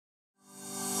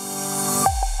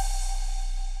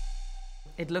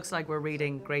It looks like we're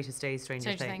reading Greatest Days,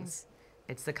 Stranger Things.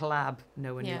 It's the collab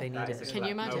no one knew they needed. Can you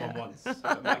imagine? No one wants.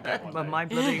 Might get one, Well, though. my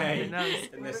bloody knows.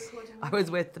 In this, I was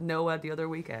with Noah the other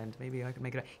weekend. Maybe I can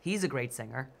make it. He's a great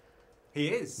singer. he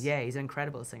is. Yeah, he's an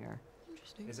incredible singer.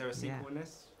 Interesting. Is there a sequel in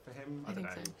this for him? I think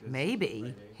don't know. so. Just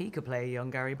Maybe he could play young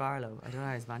Gary Barlow. I don't know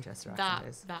how his Manchester accent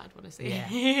is. That I'd want to see. Yeah.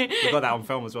 We've got that on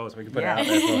film as well, so we can put it out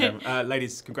there for him.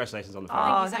 Ladies, congratulations on the film.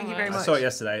 Oh, Thank thank you you so very much. much. I saw it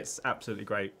yesterday. It's absolutely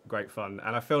great fun,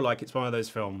 and I feel like it's one of those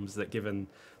films that, given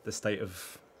the state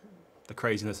of the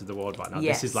craziness of the world right now,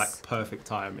 this is like perfect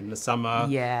time in the summer.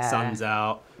 Yeah. Sun's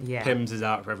out. Yeah. Pims is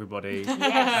out for everybody, and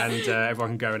everyone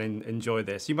can go and enjoy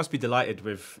this. You must be delighted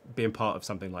with being part of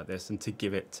something like this and to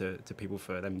give it to people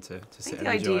for them to sit and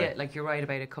the enjoy. idea, like you're right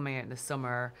about it coming out in the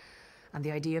summer, and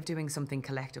the idea of doing something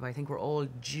collective. I think we're all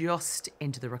just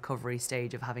into the recovery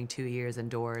stage of having 2 years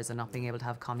indoors and not being able to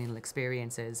have communal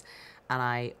experiences. And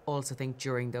I also think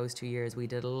during those 2 years we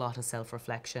did a lot of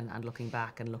self-reflection and looking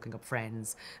back and looking up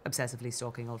friends, obsessively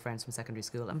stalking old friends from secondary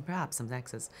school and perhaps some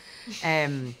exes.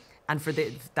 And for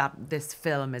this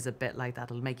film is a bit like that.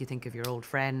 It'll make you think of your old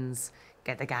friends,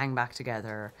 get the gang back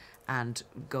together and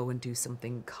go and do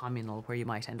something communal where you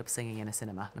might end up singing in a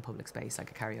cinema, in a public space, like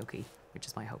a karaoke, which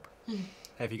is my hope.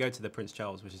 Hey, if you go to the Prince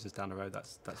Charles, which is just down the road,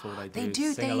 that's all they do. They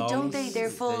do, don't they? They're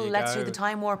full, There you let's do go. the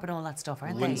time warp and all that stuff,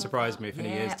 aren't Wouldn't they? surprise me if in a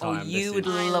year's time. Oh, you this would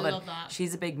is- I love it. love that.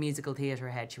 She's a big musical theatre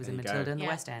head. She was in There you go. Matilda in the Yeah,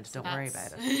 West End. so Don't worry about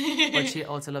that's- it. But she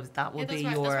also loves, that will be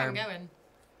That's where I'm your... going.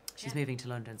 She's Yeah. moving to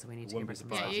London, so we need to give Wouldn't her be some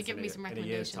surprised Yeah, you if give me some in a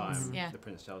year's time, recommendations. Yeah. the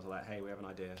Prince Charles are like, hey, we have an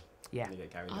idea. Yeah. Can you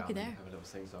get Gary I'll down be there. and have a little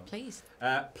sing-song? Please.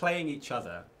 Playing each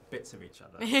other, bits of each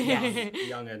other. Yes.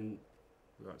 Young and...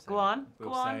 we won't say Go that. on, We'll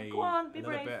go on, say go on, be a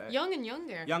little brave. bit- Young and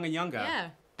younger. Young and younger. Yeah.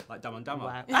 Like Dumb and Dumber.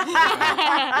 Wow. You got me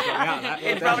out that.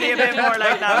 It's probably a bit more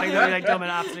like that. Like, they'll be like dumb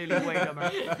and absolutely way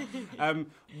dumber.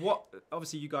 What?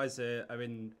 Obviously, you guys are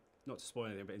in, not to spoil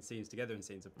anything, but in scenes together and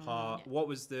scenes apart. Yeah. What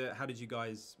was the? How did you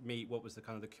guys meet? What was the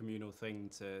kind of the communal thing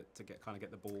to get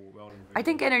the ball rolling? I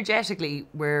think energetically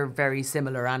we're very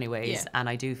similar anyways, Yeah. and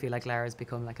I do feel like Lara's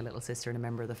become like a little sister and a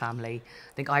member of the family.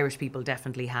 I think Irish people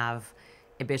definitely have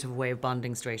a bit of a way of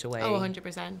bonding straight away. Oh,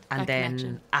 100%. And That then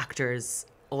connection. actors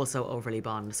also overly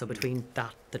bond. So between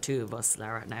that, the two of us,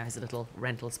 Lara now has a little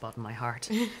rental spot in my heart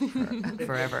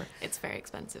forever. It's very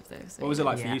expensive though. So What was it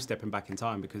like for Yeah. you stepping back in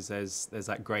time? Because there's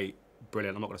that great,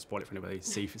 brilliant, I'm not going to spoil it for anybody,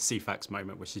 CFAX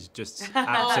moment, which is just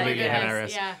absolutely goodness,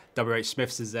 hilarious. yeah. W.H.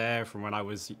 Smith's is there from when I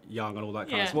was young and all that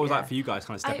kind of Yeah. stuff. What was Yeah. that for you guys,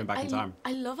 kind of stepping back in time?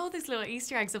 I love all these little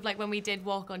Easter eggs of like when we did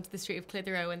walk onto the street of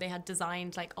Clitheroe and they had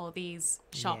designed like all these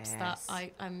shops that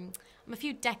Yes. I'm a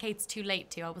few decades too late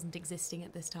to. I wasn't existing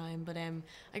at this time, but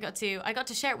I got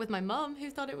to share it with my mum, who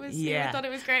thought it was Yeah. thought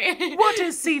it was great. What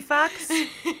is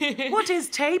CFAX? What is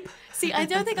tape? See, I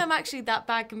don't think I'm actually that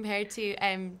bad compared to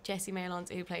Jessie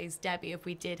Alonzo, who plays Debbie. If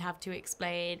we did have to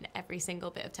explain every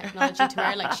single bit of technology to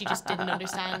her, like she just didn't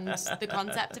understand the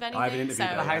concept of anything. I haven't interviewed so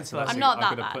her yet, so I'm not I'm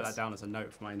that going to put bad. that down as a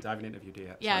note for mine. I haven't interviewed you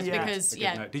yet. Yeah, so Yeah. that's because a good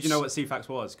yeah. note. Did you know what CFAX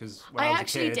was? Because when I I was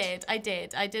actually a kid,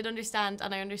 did. I did understand,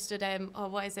 and I understood.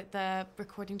 What is it? The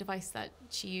recording device that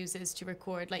she uses to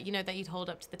record, like that you'd hold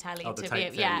up to the telly Oh, the to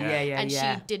tape be, thing, yeah. Yeah, and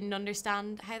yeah. she didn't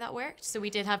understand how that worked, so we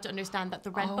did have to understand that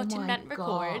the red Oh button my meant record.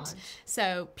 God.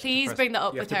 So please press- bring that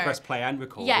up you with have to her. press play and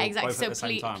record. Yeah, both exactly. at So the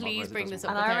same time, please otherwise it bring doesn't this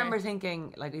work. up. And I with her. remember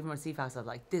thinking, like, even with CFAX, I was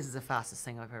like, this is the fastest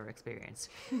thing I've ever experienced.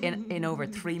 In over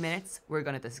 3 minutes, we're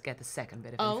going to get the second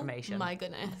bit of Oh information. my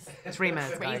goodness, 3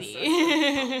 minutes, guys.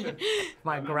 crazy.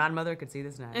 My grandmother could see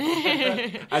this now.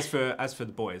 As for the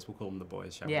boys, we'll call them the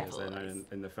boys, shall we? Yeah. As they're known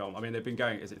in the film. I mean, they've been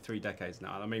going, is it 3 decades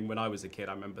now? And I mean, when I was a kid,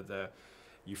 I remember the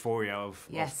euphoria of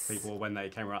Yes. people when they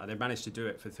came around. And they've managed to do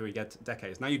it for 3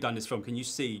 decades. Now you've done this film, can you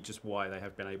see just why they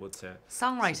have been able to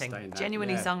sustain Songwriting, that?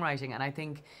 genuinely Yeah. songwriting. And I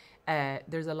think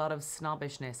there's a lot of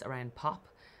snobbishness around pop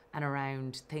and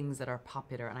around things that are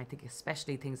popular. And I think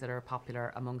especially things that are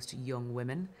popular amongst young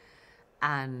women.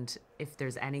 And if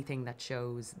there's anything that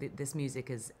shows this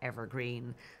music is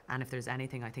evergreen, and if there's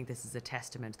anything, I think this is a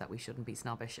testament that we shouldn't be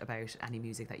snobbish about any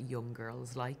music that young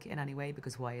girls like in any way,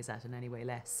 because why is that in any way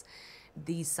less?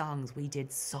 These songs, we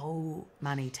did so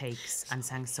many takes and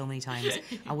sang so many times,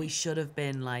 and we should have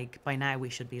been like, by now we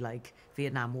should be like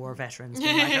Vietnam War veterans,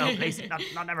 being like, oh please,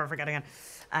 not never forget again.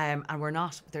 And we're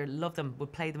not. They love them,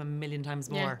 would play them a million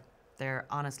times more. Yeah. They're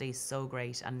honestly so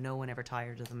great, and no one ever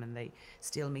tired of them, and they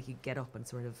still make you get up and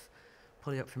sort of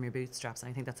pull you up from your bootstraps. And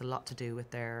I think that's a lot to do with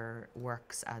their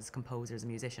works as composers and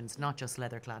musicians, not just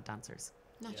leather-clad dancers.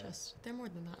 Not just, they're more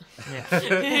than that.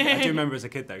 Yeah. I do remember as a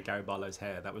kid though, Gary Barlow's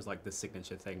hair. That was like the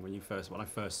signature thing when I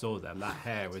first saw them. That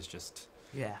hair was just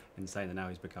Yeah. insane, and now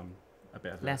he's become a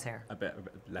bit of less hair. A bit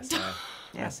less hair.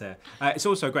 Less hair. It's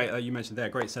also great, you mentioned there, a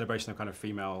great celebration of kind of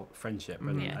female friendship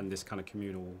and this kind of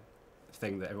communal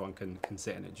thing that everyone can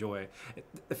sit and enjoy.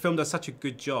 The film does such a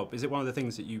good job. Is it one of the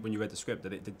things that when you read the script,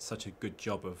 that it did such a good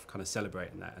job of kind of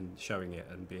celebrating that and showing it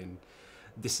and being,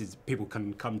 people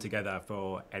can come together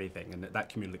for anything, and that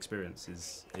communal experience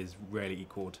is rarely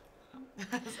equaled.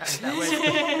 that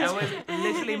was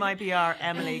literally my PR,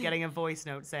 Emily, getting a voice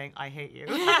note saying, "I hate you."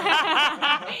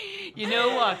 You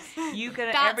know what? You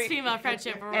can. That's female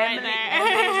friendship right there.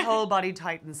 Emily's whole body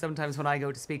tightens sometimes when I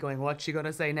go to speak, going, "What's she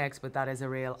gonna say next?" But that is a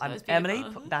real. Emily,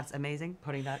 that's amazing.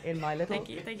 Putting that in my little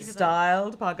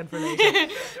styled pocket for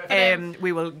later.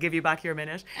 We will give you back your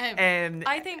minute.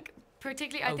 I think.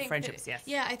 Particularly, I think friendships, yes.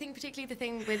 Yeah, I think particularly the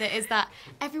thing with it is that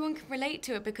everyone can relate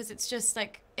to it because it's just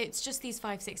these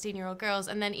 16-year-old girls,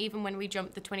 and then even when we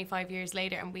jump the 25 years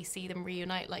later and we see them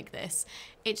reunite like this,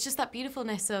 it's just that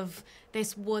beautifulness of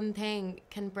this one thing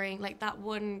can bring, like that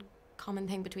one common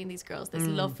thing between these girls, this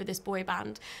love for this boy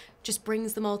band, just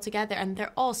brings them all together, and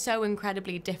they're all so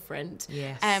incredibly different.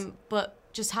 Yes. But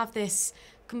just have this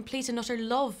complete and utter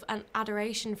love and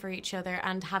adoration for each other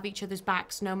and have each other's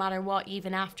backs no matter what,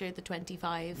 even after the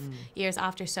 25 years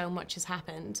after so much has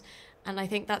happened. And I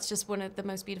think that's just one of the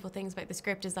most beautiful things about the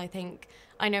script is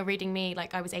I know reading me,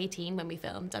 like I was 18 when we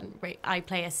filmed and I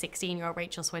play a 16-year-old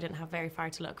Rachel, so I didn't have very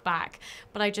far to look back.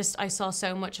 But I saw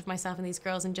so much of myself in these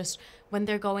girls, and just when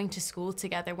they're going to school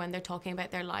together, when they're talking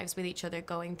about their lives with each other,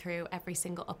 going through every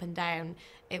single up and down,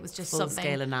 it was just something.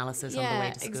 Full-scale analysis on the way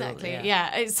to school. Exactly.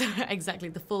 Yeah, it's exactly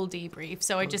the full debrief.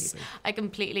 So I just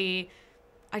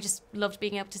loved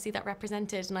being able to see that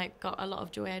represented, and I got a lot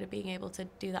of joy out of being able to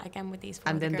do that again with these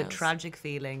four girls. And then the tragic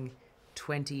feeling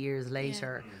 20 years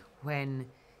later when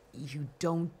you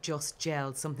don't just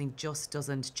gel, something just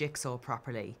doesn't jigsaw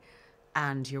properly,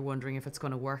 and you're wondering if it's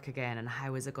going to work again and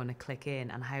how is it going to click in,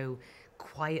 and how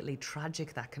quietly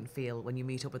tragic that can feel when you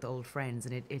meet up with old friends,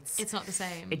 and it's not the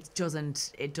same. It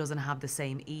doesn't have the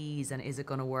same ease, and is it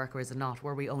going to work or is it not?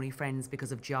 Were we only friends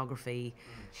because of geography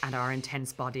and our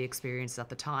intense body experiences at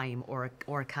the time, or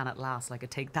can it last like a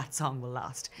Take That song will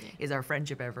last? Is our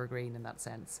friendship evergreen in that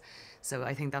sense? So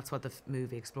I think that's what the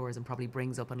movie explores and probably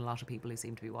brings up in a lot of people who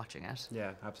seem to be watching it.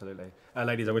 Yeah, absolutely.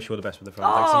 Ladies, I wish you all the best with the film.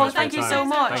 Oh, thank you so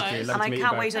much. Thank you. And I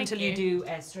can't wait until you do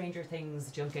Stranger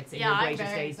Things junkets in your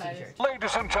Greatest Days t-shirt.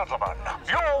 Ladies and gentlemen,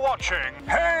 you're watching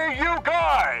Hey You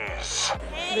Guys!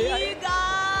 Hey you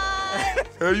guys!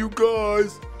 Hey you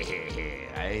guys!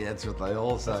 Hey, that's what they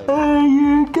all say. Hey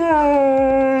you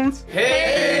guys!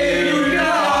 Hey you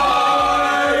guys!